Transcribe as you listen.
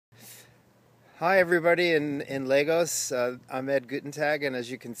Hi everybody in Lagos. I'm Ed Gutentag, and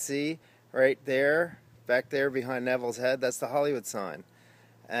as you can see right there, back there behind Neville's head, that's the Hollywood sign.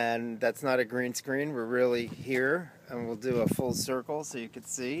 And that's not a green screen, we're really here, and we'll do a full circle so you can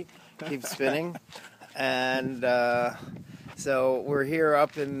see. Keep spinning. And so we're here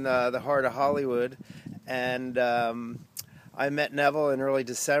up in the heart of Hollywood, and I met Neville in early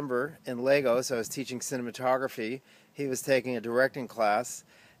December in Lagos. I was teaching cinematography. He was taking a directing class,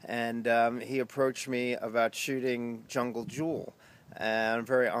 and he approached me about shooting Jungle Jewel. And I'm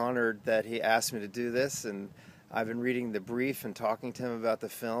very honored that he asked me to do this, and I've been reading the brief and talking to him about the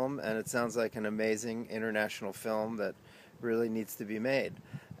film, and it sounds like an amazing international film that really needs to be made.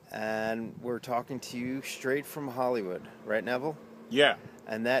 And we're talking to you straight from Hollywood, right, Neville? Yeah.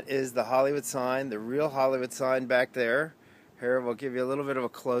 And that is the Hollywood sign, the real Hollywood sign back there. Here, we'll give you a little bit of a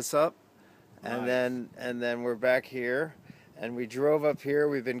close-up, and Nice. then we're back here. And we drove up here.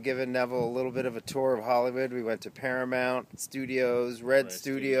 We've been giving Neville a little bit of a tour of Hollywood. We went to Paramount Studios, Red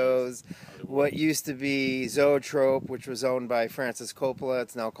Studios, what used to be Zoetrope, which was owned by Francis Coppola.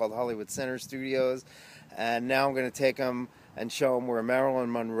 It's now called Hollywood Center Studios. And now I'm going to take them and show them where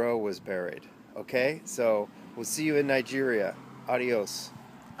Marilyn Monroe was buried. Okay? So we'll see you in Nigeria. Adios.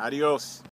 Adios.